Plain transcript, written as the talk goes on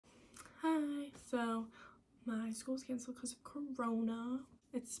So my school's canceled because of Corona.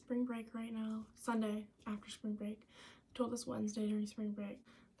 It's spring break right now, Sunday after spring break. I told us Wednesday during spring break.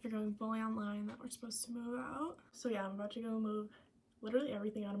 They're going fully online that we're supposed to move out. So yeah, I'm about to go move literally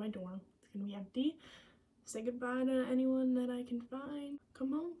everything out of my dorm. It's gonna be empty. Say goodbye to anyone that I can find.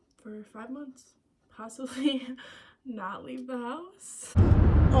 Come home for 5 months. Possibly not leave the house.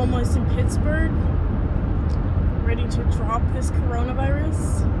 Almost in Pittsburgh. Ready to drop this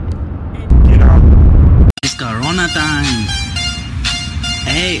coronavirus. And get out. It's Corona time.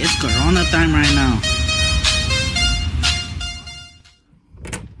 Hey, it's Corona time right now.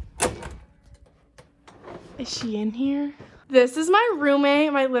 Is she in here? This is my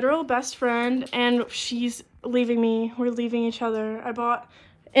roommate, my literal best friend, and she's leaving me. We're leaving each other. I bought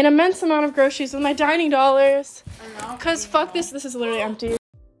an immense amount of groceries with my dining dollars. Cause fuck this is literally empty.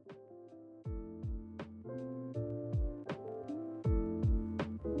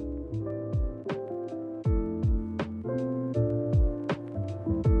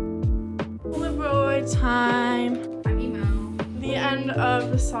 Polaroid time. I'm emo. The end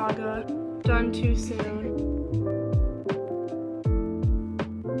of the saga. Done too soon.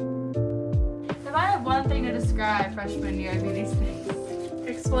 If I have one thing to describe freshman year, it'd be these things.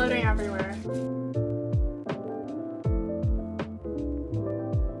 Exploding everywhere.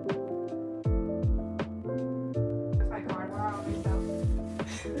 That's my card. Where are we though?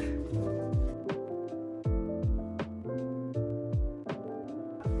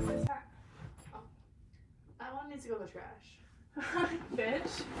 That one needs to go in the trash.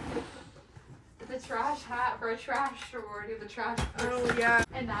 Bitch. It's a trash hat for a trash sorority with a trash person. Oh yeah.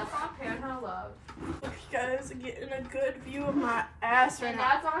 And that's on Panhandle Love. Look, you guys are getting a good view of my ass right And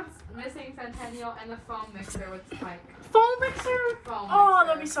now. that's on Missing Centennial and the foam mixer with Spike. Foam mixer? Foam Oh, mixer.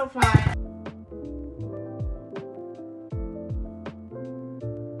 that'd be so fun.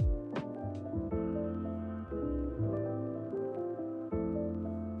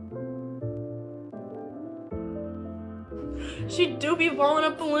 She do be blowing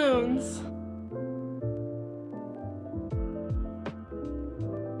up balloons.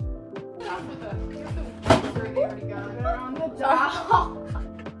 They're on the doll.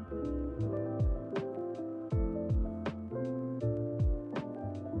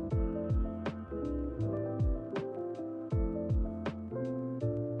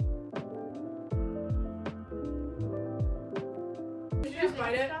 Did you just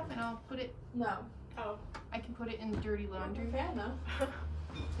bite it? And I'll put it. No. Oh. I can put it in dirty laundry. Okay, no.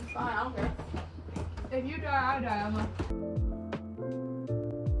 It's fine, I don't care. If you die, I die. I'm like,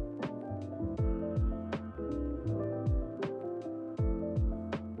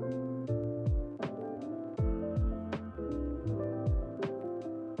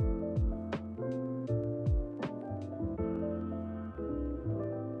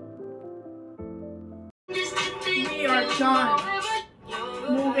 We are done.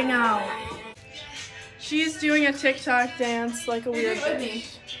 Moving out. She's doing a TikTok dance like a weird with me.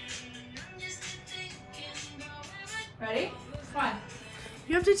 bitch. ready? Come on.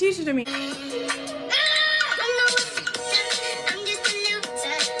 You have to teach it to me.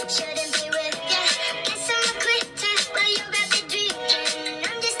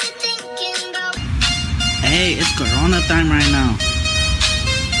 Hey, it's Corona time right now.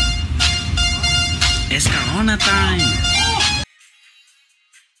 It's Corona time.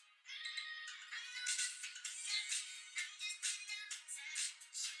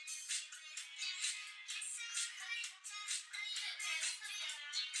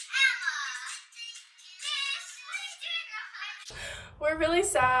 We're really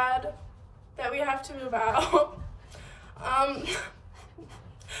sad that we have to move out.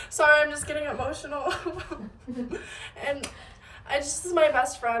 Sorry, I'm just getting emotional. And this is my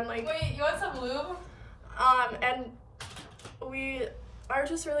best friend, like. Wait, you want some lube? And we are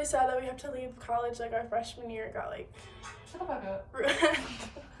just really sad that we have to leave college, like our freshman year got like. Shut the fuck up. ruined.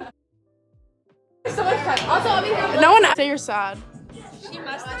 So much fun. Also, I'll be here. No one say you're sad. She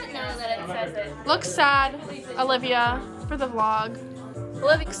must know that it says it. Look sad, Olivia, for the vlog.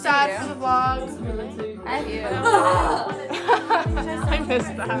 Look sad for the vlog. I do. I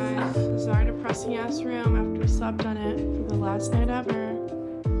missed that. This is our depressing ass room after we slept on it for the last night ever.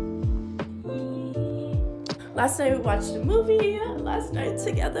 Last night we watched a movie, last night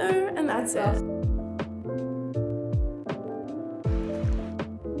together, and that's it.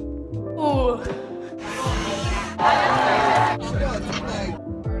 Ooh.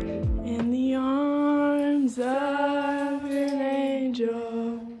 In the arms of an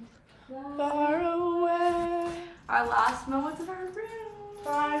angel, far away. Our last moments of our room.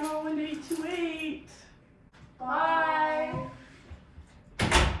 Bye, home in 828. Bye.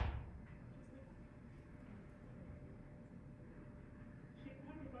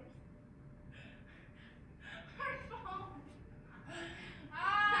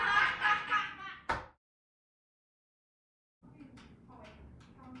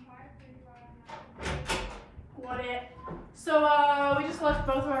 What it? So we just left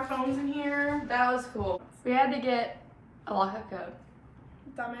both of our phones in here. That was cool. We had to get a lockup code.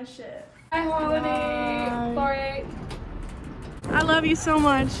 Dumb as shit. Hi, Holiday. Sorry. I love you so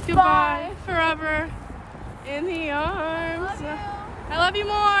much. Goodbye. Forever. In the arms. I love you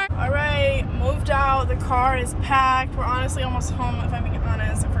more. All right, moved out. The car is packed. We're honestly almost home, if I'm being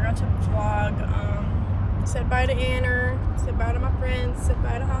honest. I forgot to vlog. Said bye to Anner. Said bye to my friends. Said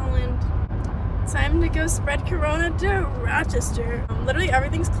bye to Holland. Time to go spread Corona to Rochester. Literally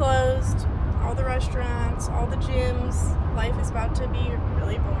everything's closed. All the restaurants, all the gyms. Life is about to be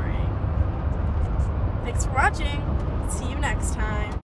really boring. Thanks for watching. See you next time.